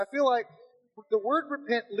I feel like the word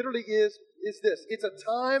repent literally is this. It's a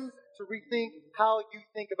time to rethink how you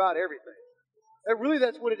think about everything. And really,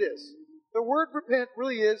 that's what it is. The word repent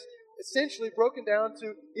really is essentially broken down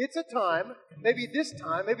to it's a time, maybe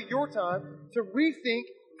your time, to rethink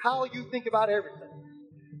how you think about everything.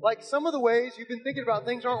 Like some of the ways you've been thinking about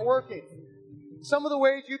things aren't working. Some of the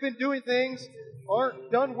ways you've been doing things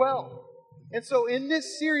aren't done well. And so in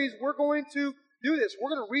this series, we're going to do this. We're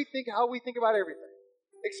going to rethink how we think about everything.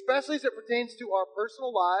 Especially as it pertains to our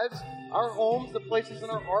personal lives, our homes, the places in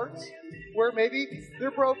our hearts where maybe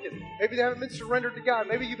they're broken. Maybe they haven't been surrendered to God.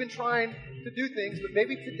 Maybe you've been trying to do things, but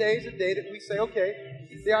maybe today is a day that we say, okay,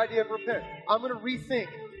 the idea of repent. I'm going to rethink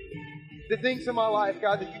the things in my life,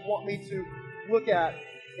 God, that you want me to look at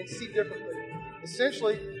and see differently.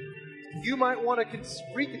 Essentially, you might want to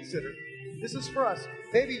reconsider. This is for us.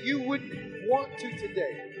 Maybe you would want to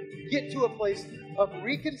today get to a place of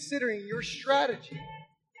reconsidering your strategy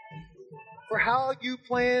for how you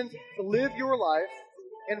plan to live your life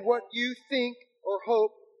and what you think or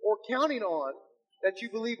hope or counting on that you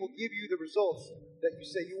believe will give you the results that you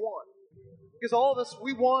say you want. Because all of us,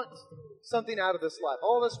 we want something out of this life.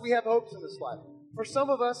 All of us, we have hopes in this life. For some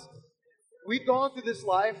of us, we've gone through this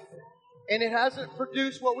life and it hasn't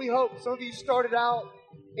produced what we hoped. Some of you started out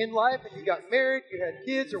in life and you got married, you had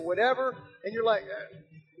kids or whatever, and you're like,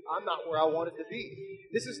 I'm not where I wanted to be.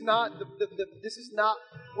 This is not this is not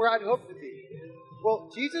where I'd hoped to be.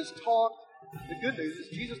 Well, Jesus talked. The good news is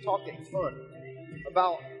Jesus talked a ton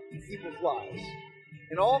about people's lives,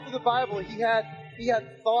 and all through the Bible, he had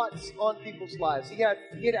thoughts on people's lives. He had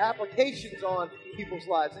applications on people's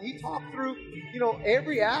lives, and he talked through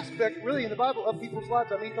every aspect really in the Bible of people's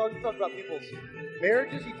lives. I mean, he talked about people's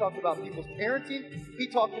marriages. He talked about people's parenting. He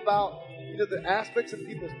talked about the aspects of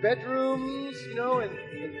people's bedrooms, and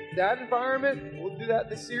that environment. We'll do that in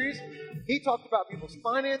this series. He talked about people's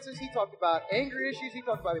finances. He talked about anger issues. He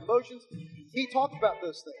talked about emotions. He talked about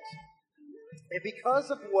those things. And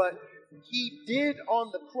because of what he did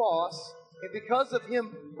on the cross, and because of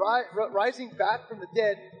him rising back from the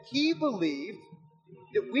dead, he believed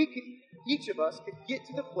that each of us could get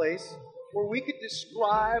to the place where we could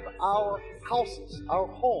describe our houses, our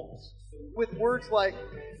homes, with words like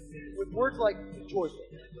joyful,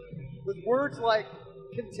 with words like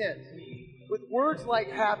content, with words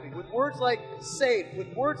like happy, with words like safe,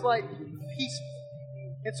 with words like peaceful.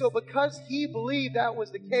 And so because he believed that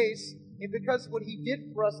was the case, and because of what he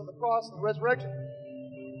did for us on the cross and the resurrection,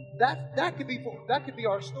 that could be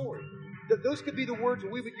our story. Those could be the words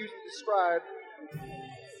that we would use to describe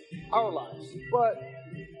our lives. But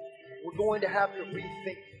we're going to have to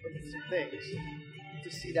rethink some things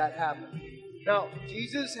to see that happen. Now,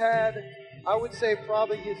 Jesus had, I would say,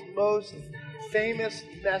 probably his most famous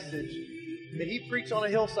message that he preached on a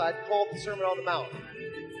hillside called the Sermon on the Mount.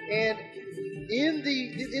 And in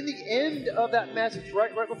the end of that message,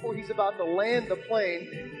 right before he's about to land the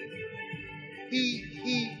plane, he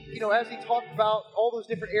as he talked about all those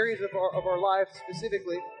different areas of our life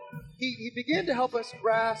specifically, he began to help us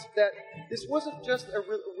grasp that this wasn't just a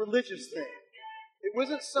religious thing. It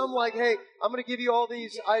wasn't some like, hey, I'm going to give you all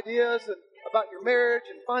these ideas about your marriage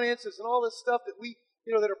and finances and all this stuff that we,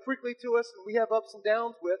 that are prickly to us and we have ups and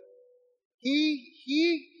downs with.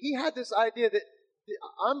 He had this idea that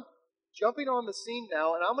I'm jumping on the scene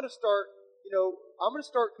now and I'm going to start,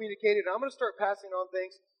 communicating, and I'm going to start passing on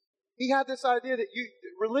things. He had this idea that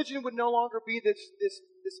religion would no longer be this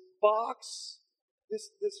box, this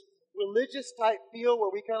religious type feel where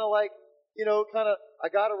we kind of like, I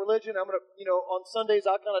got a religion, I'm going to, on Sundays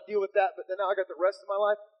I kind of deal with that, but then now I got the rest of my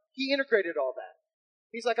life. He integrated all that.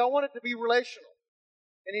 He's like, I want it to be relational.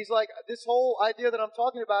 And he's like, this whole idea that I'm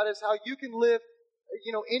talking about is how you can live,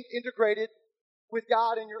 integrated with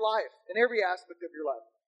God in your life, in every aspect of your life.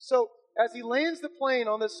 So as he lands the plane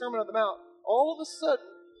on this Sermon on the Mount, all of a sudden,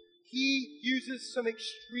 he uses some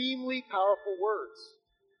extremely powerful words.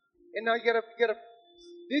 And now you gotta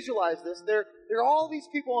visualize this. There are all these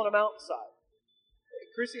people on a mountainside.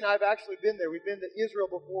 Chrissy and I have actually been there. We've been to Israel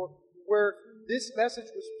before, where this message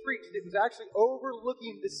was preached. It was actually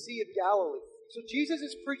overlooking the Sea of Galilee. So Jesus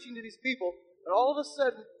is preaching to these people, and all of a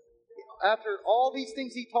sudden, after all these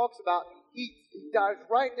things he talks about, he dives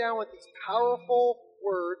right down with these powerful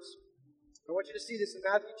words. I want you to see this in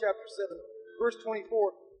Matthew chapter 7, verse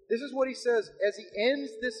 24. This is what he says as he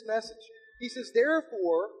ends this message. He says,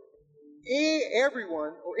 therefore,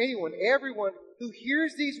 everyone who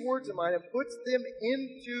hears these words of mine and puts them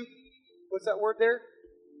into, what's that word there?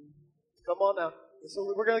 Come on now.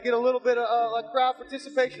 So we're going to get a little bit of crowd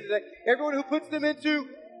participation today. Everyone who puts them into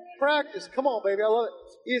practice, come on, baby, I love it.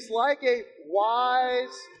 Is like a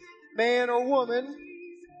wise man or woman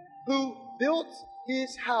who built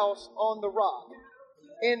his house on the rock.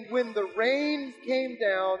 And when the rain came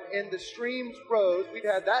down and the streams rose, we've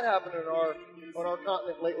had that happen on our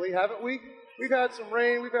continent lately, haven't we? We've had some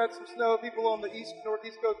rain, we've had some snow. People on the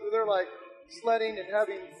northeast coast, they're like sledding and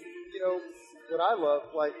having, what I love,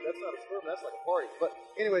 like, that's not a storm, that's like a party. But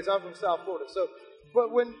anyways, I'm from South Florida.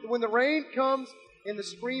 But when the rain comes and the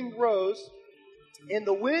stream rose and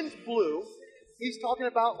the winds blew, he's talking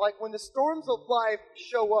about like when the storms of life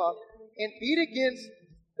show up and beat against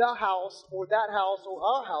the house or that house or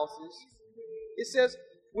our houses, it says,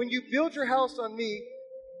 when you build your house on me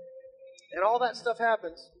and all that stuff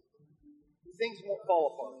happens, things won't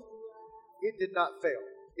fall apart. It did not fail.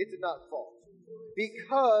 It did not fall.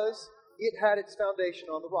 Because it had its foundation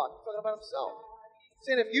on the rock. He's talking about himself. He's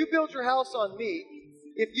saying, if you build your house on me,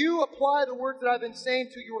 if you apply the words that I've been saying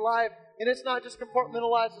to your life, and it's not just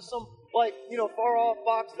compartmentalized as some, far off,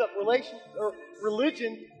 boxed up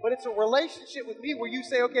religion, but it's a relationship with me where you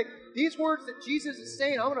say, okay, these words that Jesus is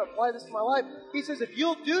saying, I'm going to apply this to my life. He says, if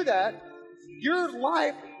you'll do that, your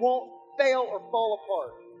life won't fail or fall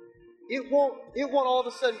apart. It won't all of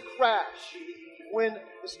a sudden crash when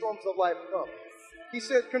the storms of life come. He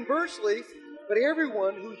says, conversely, but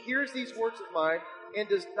everyone who hears these words of mine and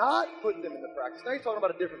does not put them into practice. Now he's talking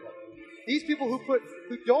about a different one. These people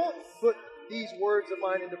who don't put these words of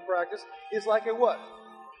mine into practice is like a what?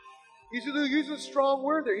 He's using a strong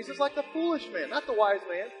word there. He says like the foolish man, not the wise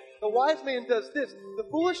man. The wise man does this. The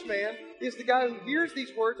foolish man is the guy who hears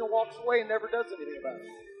these words and walks away and never does anything about it.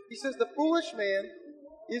 He says the foolish man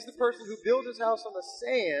is the person who builds his house on the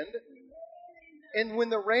sand, and when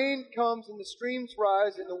the rain comes and the streams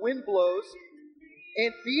rise and the wind blows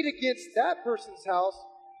and beat against that person's house,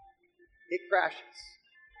 it crashes.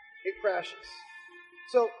 It crashes.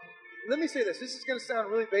 So let me say this. This is going to sound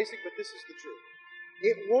really basic, but this is the truth.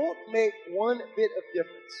 It won't make one bit of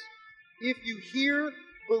difference if you hear,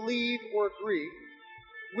 believe, or agree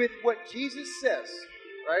with what Jesus says,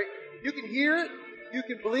 right? You can hear it, you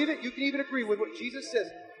can believe it, you can even agree with what Jesus says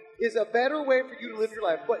is a better way for you to live your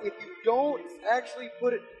life. But if you don't actually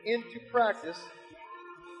put it into practice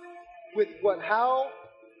with what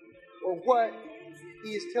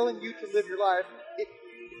he is telling you to live your life, it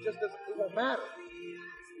just doesn't, it won't matter.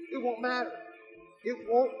 It won't matter. It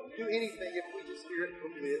won't do anything if we just hear it or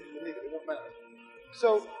believe it. It won't matter.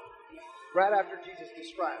 So, right after Jesus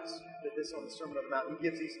describes this on the Sermon on the Mount, he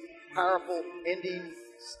gives these powerful ending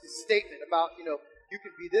statement about, you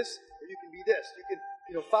can be this or you can be this. You can,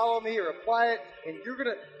 follow me or apply it, and you're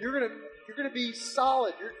gonna be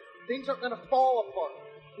solid. Things aren't gonna fall apart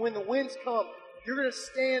when the winds come. You're gonna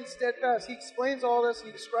stand steadfast. He explains all this.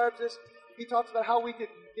 He describes this. He talks about how we could,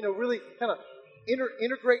 really kind of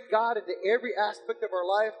integrate God into every aspect of our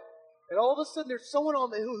life. And all of a sudden, there's someone on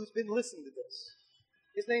the hill who's been listening to this.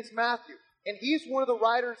 His name's Matthew, and he's one of the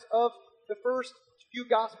writers of the first few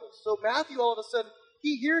Gospels. So Matthew, all of a sudden,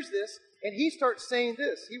 he hears this, and he starts saying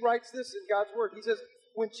this. He writes this in God's Word. He says,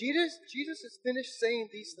 when Jesus has finished saying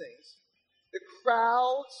these things, the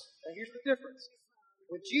crowds, and here's the difference.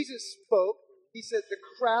 When Jesus spoke, he said the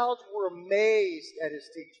crowds were amazed at his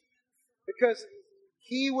teaching because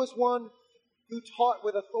he was one who taught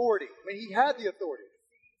with authority. I mean, he had the authority.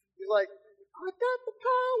 He's like, I got the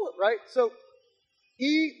power, right? So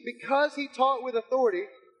because he taught with authority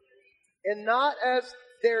and not as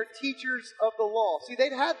their teachers of the law. See,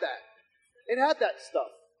 they'd had that. They'd had that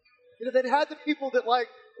stuff. They'd had the people that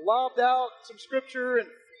lobbed out some scripture and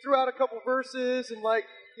threw out a couple verses and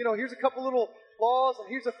here's a couple little laws and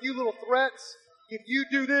here's a few little threats. If you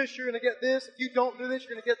do this, you're going to get this. If you don't do this,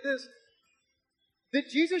 you're going to get this. Then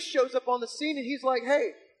Jesus shows up on the scene and he's like,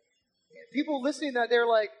 hey, people listening to that, they're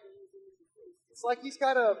like, it's like he's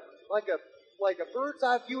got a bird's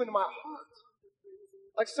eye view into my heart.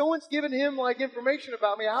 Like someone's giving him information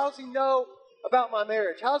about me. How does he know about my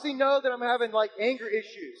marriage? How does he know that I'm having anger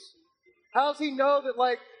issues? How does he know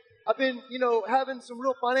that I've been, having some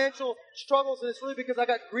real financial struggles and it's really because I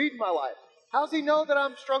got greed in my life? How does he know that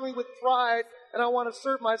I'm struggling with pride and I want to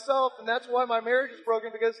serve myself and that's why my marriage is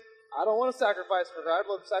broken because I don't want to sacrifice for her. I'd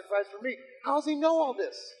love to sacrifice for me. How does he know all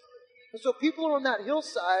this? And so people are on that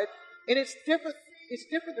hillside and it's different. It's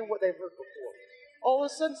different than what they've heard before. All of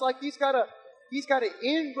a sudden it's like he's got an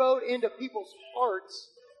inroad into people's hearts.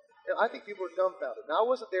 And I think people are dumbfounded. Now I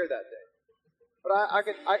wasn't there that day. But I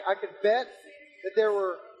could bet that there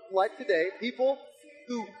were, like today, people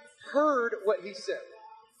who heard what he said.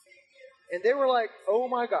 And they were like, oh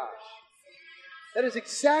my gosh, that is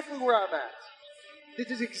exactly where I'm at. This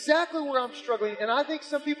is exactly where I'm struggling. And I think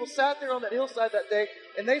some people sat there on that hillside that day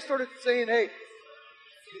and they started saying, hey,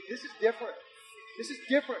 this is different. This is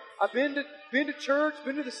different. I've been to church,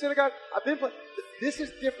 been to the synagogue. This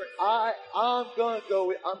is different. I'm going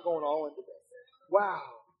all in today. Wow.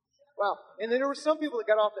 And then there were some people that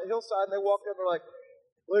got off the hillside and they walked up and were like,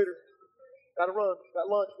 later, gotta run, got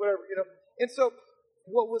lunch, whatever, And so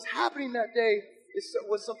what was happening that day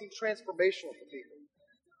was something transformational for people.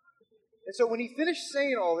 And so when he finished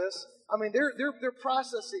saying all this, I mean, they're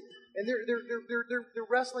processing and they're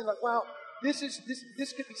wrestling like, wow, this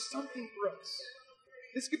could be something for us.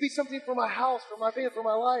 This could be something for my house, for my family, for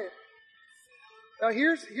my life. Now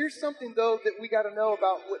here's something though that we got to know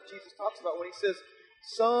about what Jesus talks about when he says,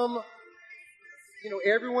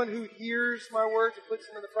 everyone who hears my words and puts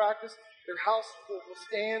them into practice, their house will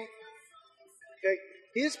stand. Okay,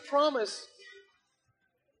 his promise.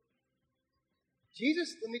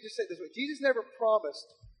 Jesus, let me just say it this way. Jesus never promised,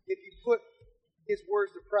 if you put his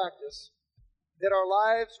words to practice, that our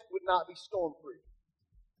lives would not be storm-free.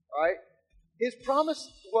 All right? His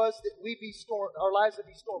promise was that our lives would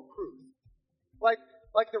be storm-proof.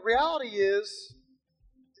 Like the reality is,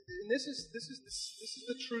 and this is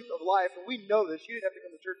the truth of life, and we know this. You didn't have to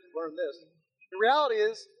come to church to learn this. The reality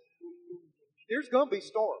is, there's going to be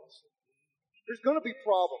storms. There's going to be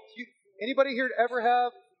problems. Anybody here ever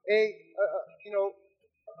have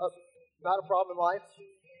not a problem in life?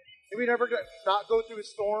 Anybody ever not go through a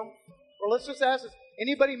storm? Or let's just ask this: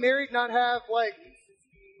 anybody married not have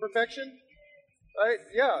perfection? Right?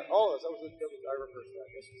 Yeah, all of us. I reversed that.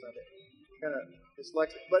 I guess it's not kind of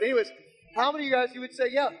dyslexic. But anyways, how many of you guys you would say,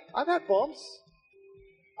 yeah, I've had bumps.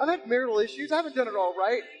 I've had marital issues. I haven't done it all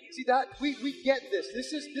right. See that we get this.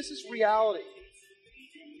 This is reality.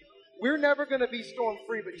 We're never going to be storm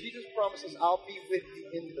free, but Jesus promises, I'll be with you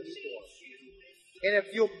in the storm. And if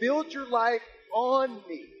you'll build your life on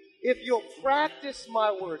me, if you'll practice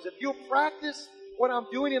my words, if you'll practice what I'm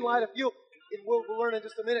doing in life, and we'll learn in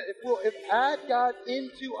just a minute, if we'll add God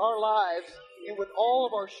into our lives and with all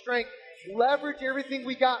of our strength, leverage everything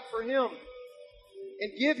we got for Him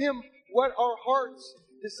and give Him what our hearts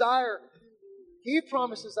desire, He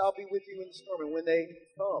promises, I'll be with you in the storm. And when they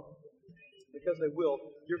come, because they will,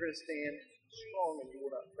 you're going to stand strong and you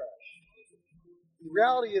will not crash. The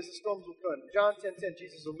reality is the storms will come. John 10:10,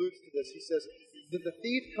 Jesus alludes to this. He says that the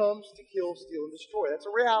thief comes to kill, steal, and destroy. That's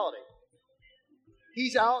a reality.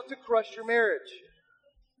 He's out to crush your marriage.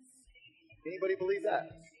 Anybody believe that?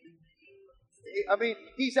 I mean,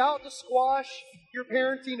 he's out to squash your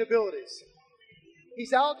parenting abilities.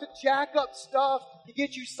 He's out to jack up stuff to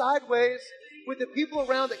get you sideways with the people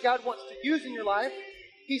around that God wants to use in your life.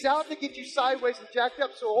 He's out to get you sideways and jacked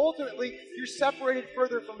up, so ultimately you're separated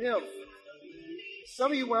further from Him.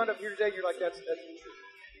 Some of you wound up here today, you're like, that's the truth.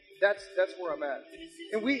 That's where I'm at.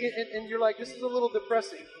 And you're like, this is a little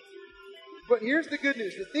depressing. But here's the good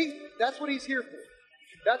news. The thief, that's what he's here for.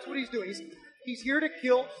 That's what he's doing. He's here to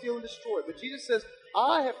kill, steal, and destroy. But Jesus says,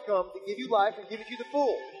 I have come to give you life and give it to you the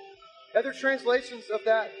full. Other translations of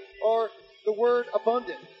that are the word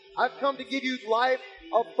abundant. I've come to give you life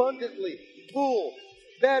abundantly, full,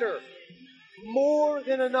 better, more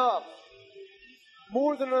than enough.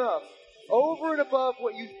 More than enough. Over and above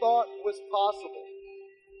what you thought was possible.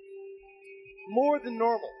 More than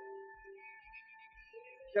normal.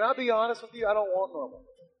 Can I be honest with you? I don't want normal.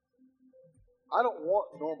 I don't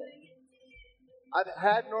want normal. I've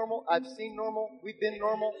had normal. I've seen normal. We've been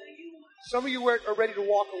normal. Some of you are ready to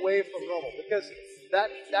walk away from normal because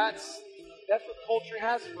that's what culture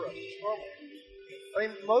has for us. It's normal. I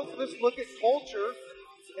mean, most of us look at culture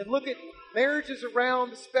and look at marriages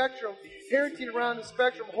around the spectrum, parenting around the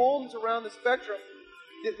spectrum, homes around the spectrum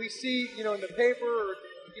that we see, in the paper or,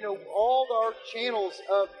 all our channels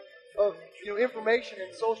of information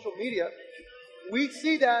and social media. We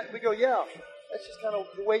see that and we go, yeah, that's just kind of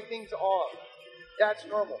the way things are. That's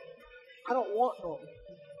normal. I don't want normal.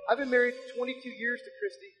 I've been married 22 years to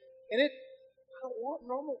Christy, and I don't want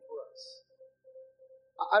normal for us.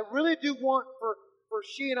 I really do want for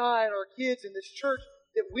she and I and our kids in this church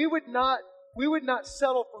that we would not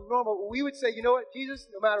settle for normal. We would say, you know what, Jesus,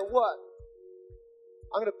 no matter what,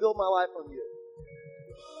 I'm going to build my life on you.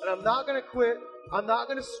 And I'm not going to quit. I'm not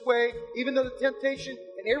going to sway, even though the temptation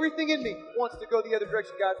and everything in me wants to go the other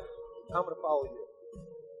direction. God, I'm going to follow you.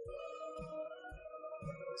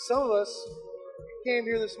 Some of us came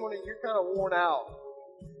here this morning, you're kind of worn out.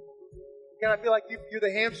 You kind of feel like you're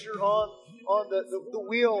the hamster on the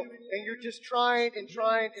wheel, and you're just trying and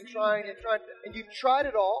trying and trying and trying, and you've tried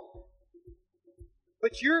it all.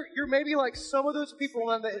 But you're maybe like some of those people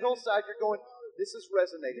on the hillside, you're going, this is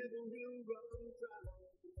resonating.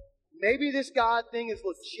 Maybe this God thing is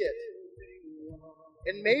legit.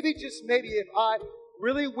 And maybe, just maybe, if I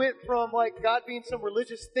really went from like God being some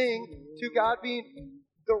religious thing to God being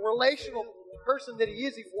the relational person that He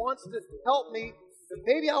is. He wants to help me. Then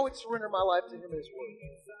maybe I would surrender my life to Him and His Word.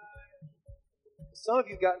 Some of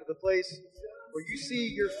you got to the place where you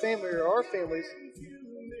see your family or our families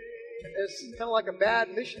as kind of like a bad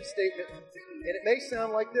mission statement. And it may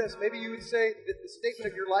sound like this. Maybe you would say that the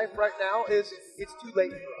statement of your life right now is, it's too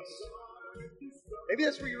late for us. Maybe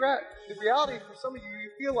that's where you're at. The reality for some of you,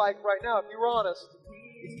 you feel like right now, if you're honest,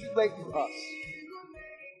 it's too late for us.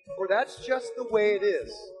 Or that's just the way it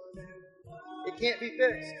is. It can't be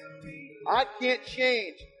fixed. I can't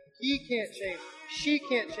change. He can't change. She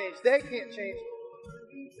can't change. They can't change.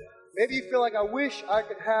 Maybe you feel like, I wish I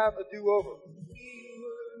could have a do-over.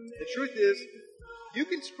 The truth is, you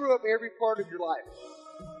can screw up every part of your life.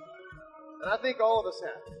 And I think all of us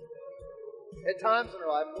have. At times in our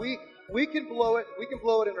life, we can blow it. We can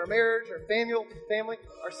blow it in our marriage, our family,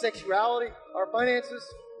 our sexuality, our finances.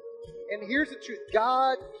 And here's the truth.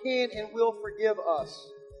 God can and will forgive us.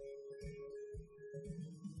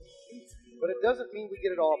 But it doesn't mean we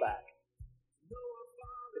get it all back.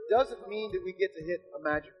 It doesn't mean that we get to hit a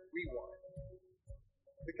magic rewind.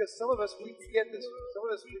 Because some of us, we forget this. Some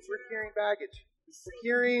of us, we're carrying baggage.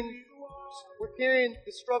 We're carrying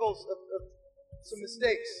the struggles of some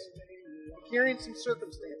mistakes. We're carrying some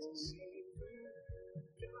circumstances.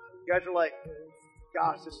 You guys are like,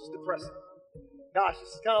 gosh, this is depressing. Gosh, this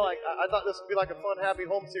is kind of like, I thought this would be like a fun, happy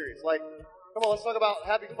home series. Like, come on, let's talk about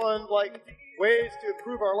happy, fun, like, ways to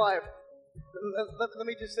improve our life. Let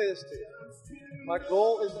me just say this to you. My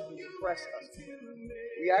goal isn't to depress us.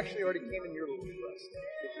 We actually already came in here a little depressed,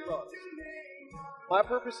 if you're honest. My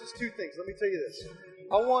purpose is two things. Let me tell you this.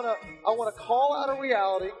 I want to call out a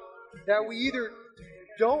reality that we either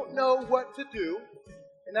don't know what to do,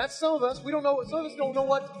 and that's some of us. Some of us don't know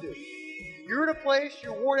what to do. You're in a place,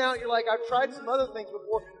 you're worn out, you're like, I've tried some other things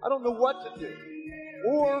before, I don't know what to do.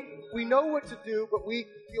 Or we know what to do, but we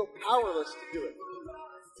feel powerless to do it.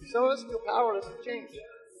 Some of us feel powerless to change.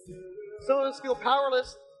 Some of us feel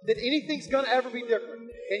powerless that anything's going to ever be different.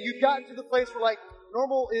 And you've gotten to the place where, like,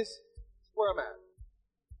 normal is where I'm at.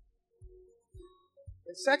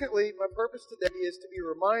 And secondly, my purpose today is to be a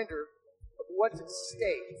reminder of what's at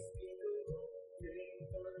stake.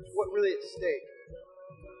 What really is at stake.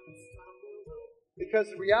 Because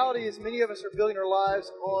the reality is many of us are building our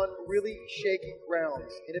lives on really shaky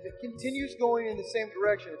grounds. And if it continues going in the same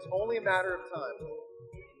direction, it's only a matter of time.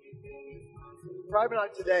 Probably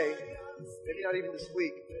not today, maybe not even this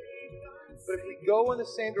week. But if we go in the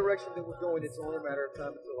same direction that we're going, it's only a matter of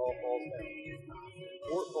time until it all falls down.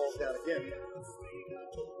 Or it falls down again.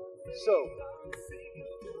 So,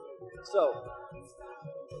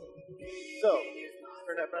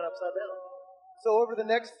 turn that right upside down. So over the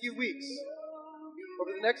next few weeks,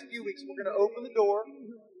 we're going to open the door,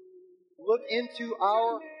 look into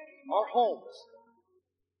our homes.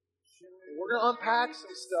 And we're going to unpack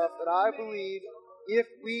some stuff that I believe, if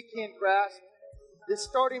we can grasp this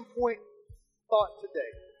starting point thought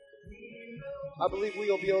today, I believe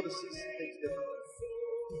we'll be able to see some things differently.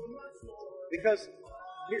 Because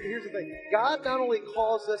here's the thing. God not only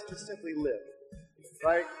calls us to simply live,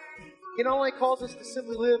 right? He not only calls us to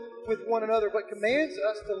simply live with one another, but commands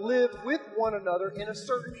us to live with one another in a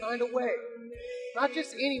certain kind of way. Not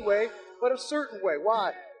just any way, but a certain way.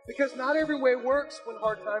 Why? Because not every way works when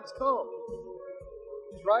hard times come.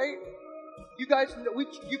 Right? You guys,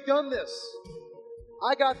 you've done this.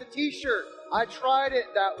 I got the t-shirt. I tried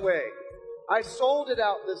it that way. I sold it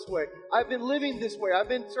out this way. I've been living this way. I've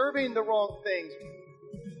been serving the wrong things.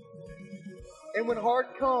 And when hard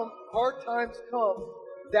times come,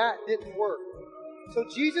 that didn't work. So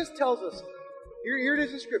Jesus tells us, here it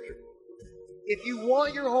is in Scripture. If you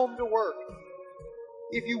want your home to work,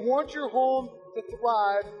 if you want your home to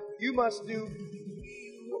thrive, you must do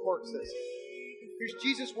what Mark says. Here's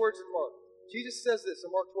Jesus' words in Mark. Jesus says this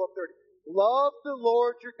in Mark 12:30. Love the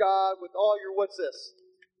Lord your God with all your, what's this?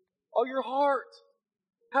 All your heart.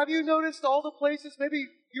 Have you noticed all the places, maybe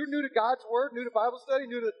you're new to God's Word, new to Bible study,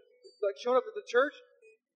 new to like showing up at the church.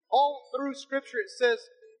 All through Scripture it says,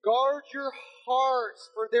 guard your hearts,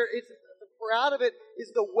 for out of it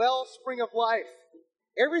is the wellspring of life.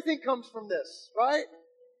 Everything comes from this, right?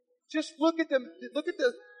 Just look at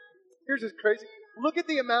here's this crazy. Look at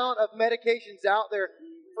the amount of medications out there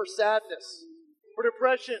for sadness, for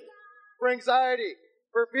depression, for anxiety,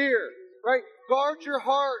 for fear, right? Guard your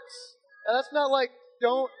hearts. And that's not like,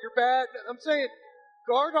 you're bad. I'm saying,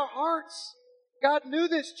 guard our hearts. God knew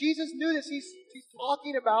this. Jesus knew this. He's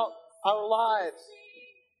talking about our lives.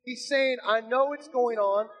 He's saying, I know what's going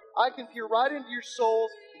on. I can peer right into your souls.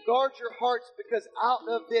 Guard your hearts, because out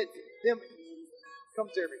of it, them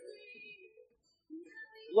comes everything.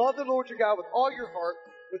 Love the Lord your God with all your heart,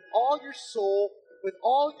 with all your soul, with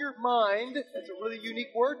all your mind. That's a really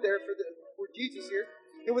unique word there for Jesus here.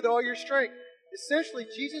 And with all your strength. Essentially,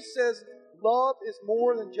 Jesus says love is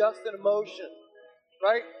more than just an emotion.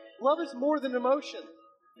 Right? Love is more than emotion.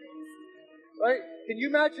 Right? Can you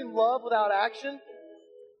imagine love without action?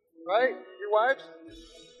 Right? Your wives,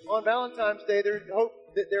 on Valentine's Day, they hope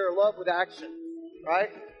that they're in love with action. Right?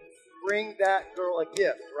 Bring that girl a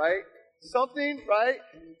gift. Right? Something, right?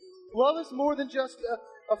 Love is more than just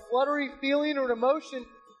a fluttery feeling or an emotion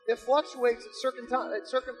that fluctuates at certain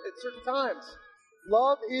times.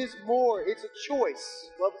 Love is more. It's a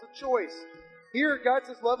choice. Love is a choice. Here, God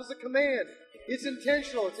says love is a command. It's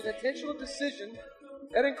intentional. It's an intentional decision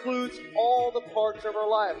that includes all the parts of our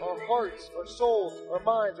life, our hearts, our souls, our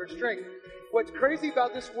minds, our strength. What's crazy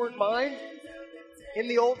about this word mind in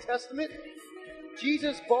the Old Testament,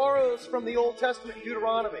 Jesus borrows from the Old Testament in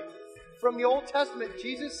Deuteronomy. From the Old Testament,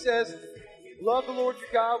 Jesus says, love the Lord your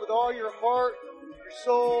God with all your heart, your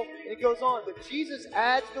soul, and it goes on. But Jesus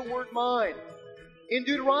adds the word mind. In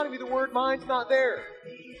Deuteronomy, the word mind's not there.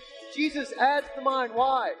 Jesus adds the mind.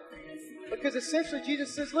 Why? Because essentially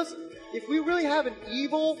Jesus says, listen, if we really have an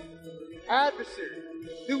evil adversary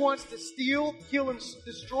who wants to steal, kill, and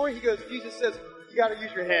destroy, Jesus says, you got to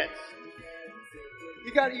use your hands.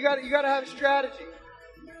 You got to have a strategy.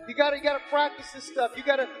 You got to practice this stuff. You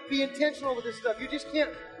got to be intentional with this stuff. You just can't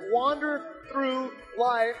wander through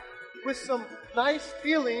life with some nice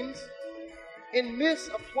feelings and miss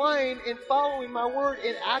applying and following my word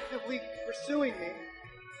and actively pursuing me.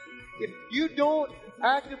 If you don't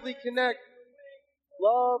actively connect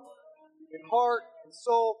love and heart and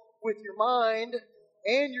soul with your mind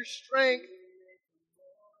and your strength,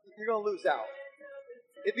 you're going to lose out.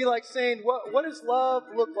 It'd be like saying, what does love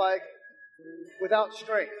look like without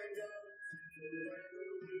strength?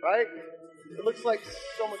 Right? It looks like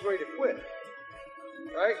someone's ready to quit.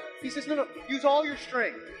 Right? He says, no, use all your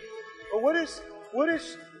strength. But what does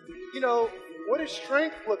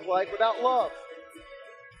strength look like without love?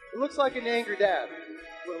 It looks like an angry dad.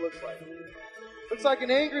 That's what it looks like. It looks like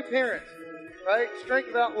an angry parent. Right? Strength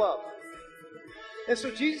without love. And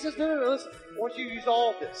so Jesus says, no, listen. I want you to use all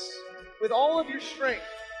of this. With all of your strength.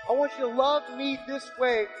 I want you to love me this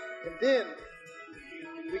way. And then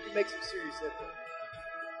we can make some serious headway.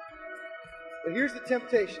 But here's the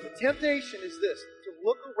temptation. The temptation is this. To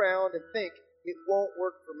look around and think, it won't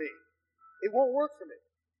work for me. It won't work for me.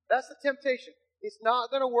 That's the temptation. It's not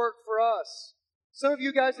going to work for us. Some of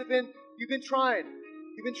you guys you've been trying.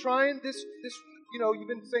 You've been trying this, you've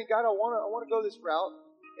been saying, God, I want to go this route.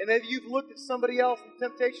 And maybe you've looked at somebody else, and the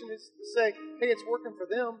temptation is to say, hey, it's working for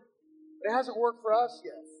them. But it hasn't worked for us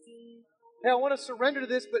yet. Hey, I want to surrender to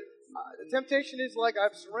this, but the temptation is like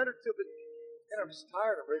I've surrendered to it, but man, I'm just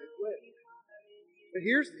tired. I'm ready to quit. But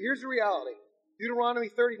here's the reality. Deuteronomy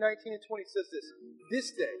 30:19 and 20 says this.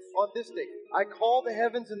 On this day, I call the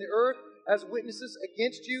heavens and the earth as witnesses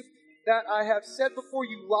against you that I have set before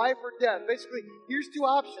you life or death. Basically, here's two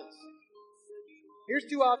options.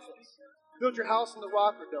 Build your house on the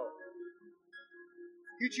rock or don't.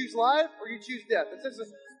 You choose life or you choose death.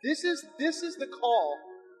 This is the call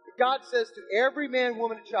that God says to every man,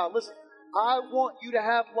 woman, and child. Listen, I want you to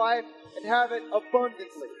have life and have it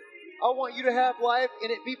abundantly. I want you to have life and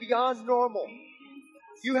it be beyond normal.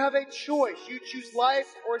 You have a choice. You choose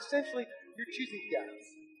life or essentially you're choosing death.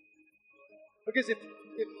 Because if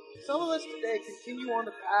some of us today continue on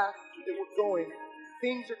the path that we're going,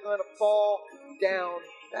 things are going to fall down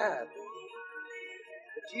bad.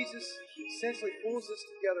 But Jesus essentially pulls us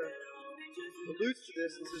together, alludes to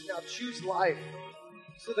this, and says, now choose life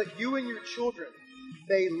so that you and your children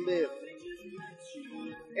may live.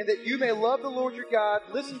 And that you may love the Lord your God,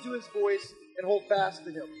 listen to His voice, and hold fast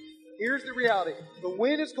to Him. Here's the reality. The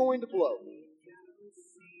wind is going to blow.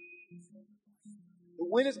 The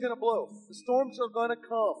wind is going to blow. The storms are going to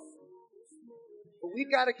come. But we've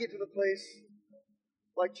got to get to the place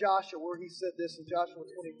like Joshua, where he said this in Joshua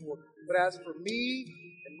 24. But as for me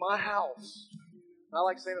and my house, I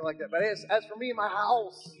like saying it like that, but as for me and my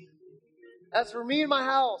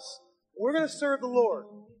house, we're going to serve the Lord.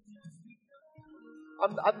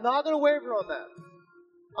 I'm not going to waver on that.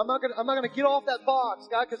 I'm not going to get off that box,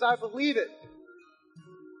 God, because I believe it.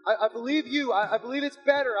 I believe you. I believe it's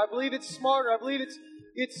better. I believe it's smarter. I believe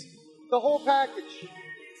it's the whole package.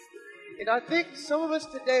 And I think some of us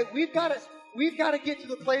today, we've got to get to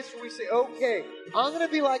the place where we say, okay, I'm going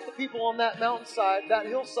to be like the people on that mountainside, that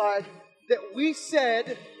hillside, that we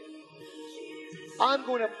said, I'm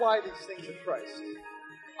going to apply these things in Christ.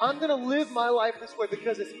 I'm going to live my life this way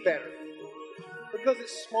because it's better. Because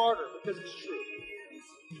it's smarter. Because it's true.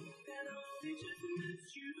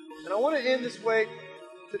 And I want to end this way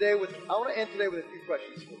today with, I want to end today with a few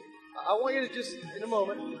questions for you. I want you to just, in a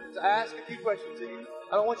moment, to ask a few questions to you.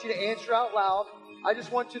 I don't want you to answer out loud. I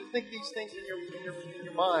just want you to think these things in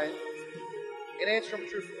your mind and answer them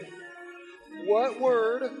truthfully. What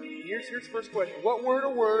word, here's the first question. What word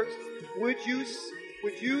or words would you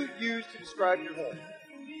use to describe your home?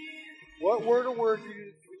 What word or words would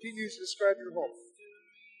you use to describe your home?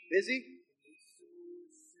 Busy?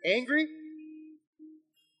 Angry?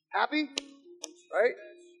 Happy? Right?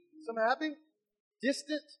 Some happy?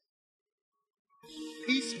 Distant?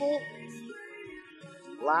 Peaceful?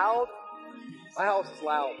 Loud? My house is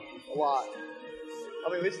loud. A lot.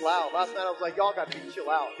 I mean, it's loud. Last night I was like, y'all got to chill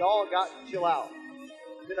out. Y'all got to chill out.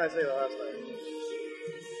 Didn't I say that last night?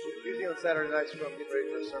 Usually on Saturday nights when I'm getting ready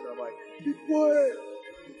for a sermon, I'm like, be quiet.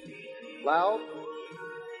 Loud?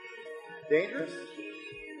 Dangerous?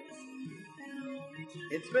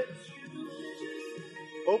 Intimate?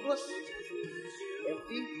 Hopeless?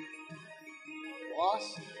 Empty?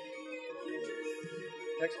 Lost?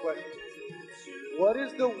 Next question. What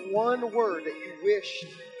is the one word that you wished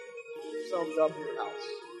summed up your house?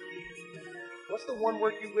 What's the one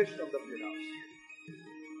word you wish summed up your house?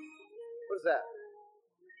 What is that?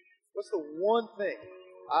 What's the one thing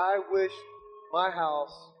I wish my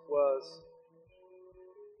house was?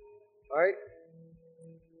 Alright?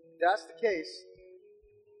 If that's the case,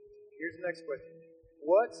 here's the next question.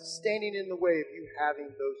 What's standing in the way of you having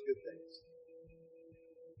those good things?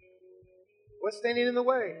 What's standing in the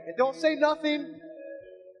way? And don't say nothing,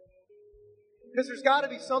 because there's got to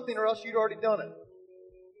be something or else you'd already done it.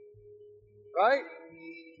 Right?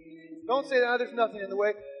 Don't say, there's nothing in the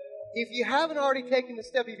way. If you haven't already taken the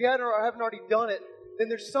step, if you haven't already done it, then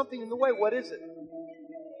there's something in the way. What is it?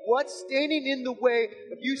 What's standing in the way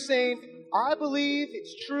of you saying, I believe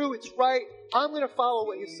it's true, it's right, I'm going to follow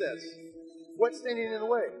what He says? What's standing in the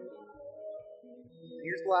way?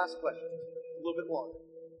 Here's the last question, a little bit longer.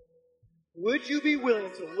 Would you be willing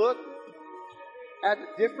to look at the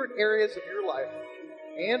different areas of your life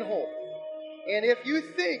and home, and if you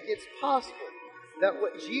think it's possible that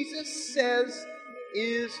what Jesus says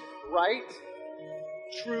is right,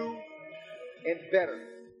 true, and better,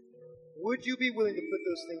 would you be willing to put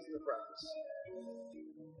those things into practice?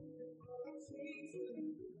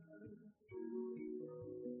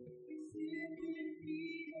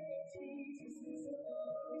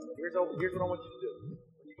 Here's what I want you to do.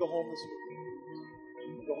 When you go home this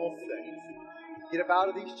week, go home today, get up out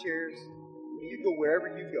of these chairs, and you go wherever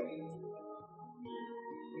you go.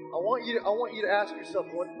 I want you to ask yourself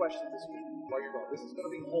one question this week while you're gone. This is going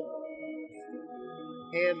to be homework.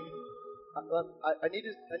 And I need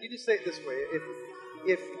to say it this way.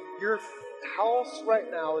 If your house right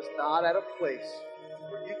now is not at a place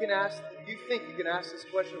where you think you can ask this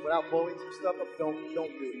question without blowing some stuff up, don't do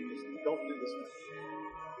it. Just don't do this.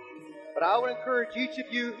 But I would encourage each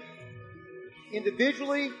of you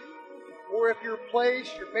individually, or if your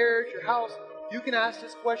place, your marriage, your house, you can ask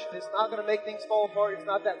this question. It's not going to make things fall apart. It's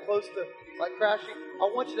not that close to like crashing.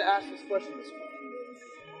 I want you to ask this question this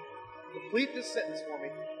week. Complete this sentence for me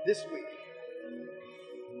this week.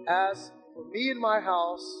 As for me and my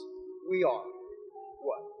house, we are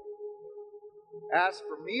what? As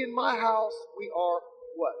for me and my house, we are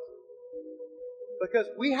what? Because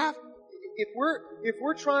we have, if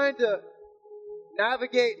we're trying to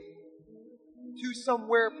navigate to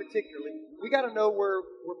somewhere particularly, we got to know where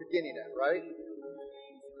we're beginning at, right?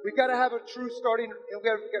 We've got to have a true starting, and we've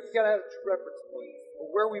got to have a true reference point of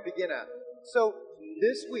where we begin at. So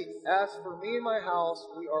this week, as for me and my house,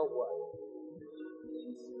 we are what?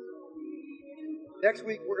 Next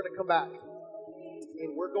week, we're going to come back,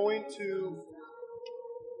 and we're going to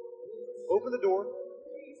open the door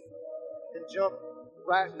and jump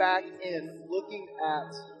right back in, looking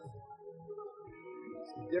at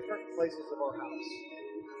different places of our house.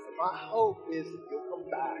 And my hope is that you'll come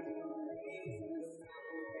back and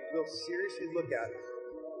we'll seriously look at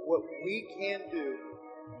what we can do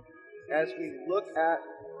as we look at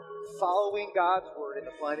following God's Word and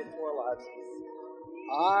applying it to our lives.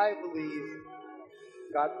 I believe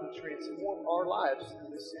God can transform our lives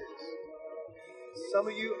through this series. Some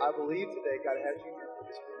of you, I believe today, God has you here for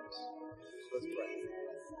this purpose. So let's pray.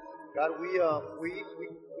 God, we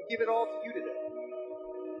give it all to you today.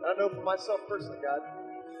 I know for myself personally, God,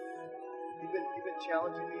 you've been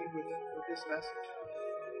challenging me with this message.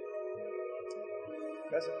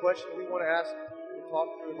 That's a question we want to ask and talk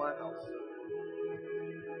through in my house.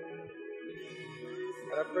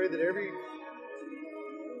 And I pray that every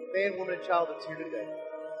man, woman, and child that's here today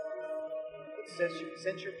would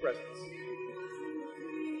sense your presence.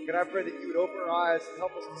 And I pray that you would open our eyes and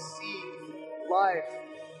help us to see life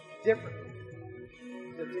differently.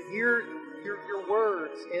 To hear your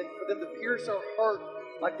words and for them to pierce our heart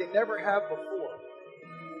like they never have before.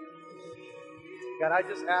 God, I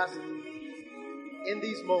just ask in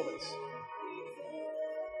these moments,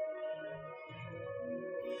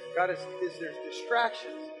 God, as there's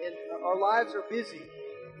distractions and our lives are busy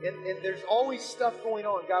and there's always stuff going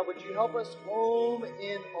on, God, would you help us home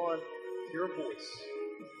in on your voice?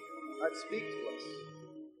 God, speak to us.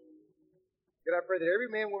 God, I pray that every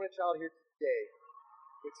man, woman, and child here today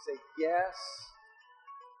would say yes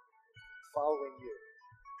to following you.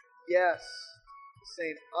 Yes to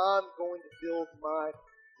saying, I'm going to build my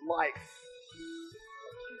life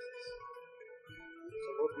on Jesus. So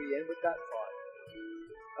Lord, we end with that thought.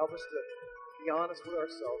 Help us to be honest with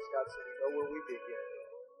ourselves, God, so we know where we begin.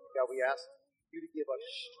 God, we ask you to give us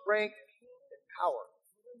strength and power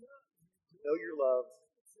to know your love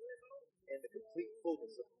and the complete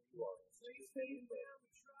fullness of who you are. In Jesus' name we pray.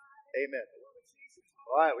 Amen.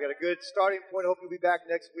 All right, we got a good starting point. Hope you'll be back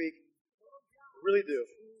next week. We really do.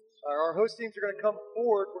 Our host teams are going to come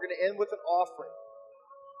forward. We're going to end with an offering,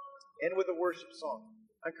 end with a worship song.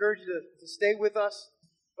 I encourage you to stay with us.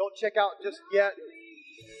 Don't check out just yet.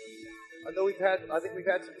 I think we've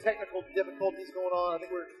had some technical difficulties going on. I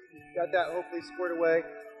think we've got that hopefully squared away.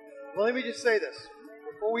 Well, let me just say this.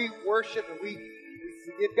 Before we worship and we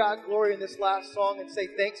give God glory in this last song and say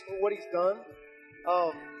thanks for what He's done,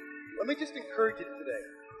 let me just encourage you today.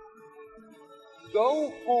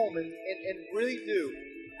 Go home and really do.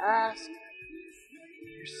 Ask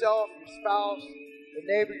yourself, your spouse, the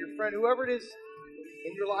neighbor, your friend, whoever it is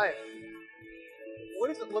in your life, what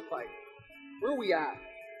does it look like? Where are we at?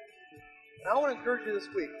 And I want to encourage you this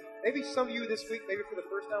week. Maybe some of you this week, maybe for the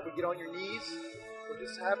first time, would get on your knees or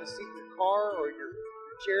just have a seat in your car or your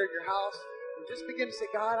chair in your house and just begin to say,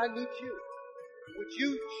 God, I need you. Would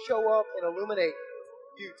you show up and illuminate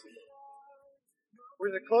you today? We're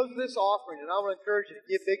going to close with this offering, and I want to encourage you to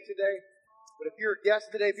give big today. But if you're a guest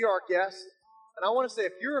today, if you're our guest, and I want to say,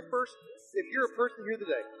 if you're a person here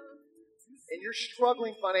today, and you're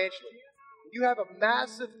struggling financially, you have a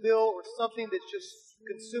massive bill or something that's just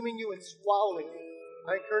consuming you and swallowing you,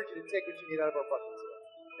 I encourage you to take what you need out of our bucket today.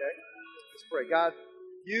 Okay? Let's pray. God,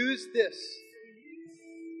 use this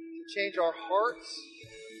to change our hearts,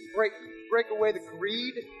 break away the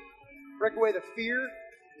greed, break away the fear.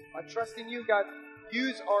 By trusting you, God,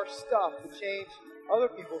 use our stuff to change other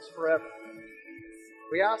people's forever.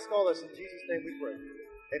 We ask all this in Jesus' name we pray.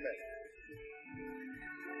 Amen.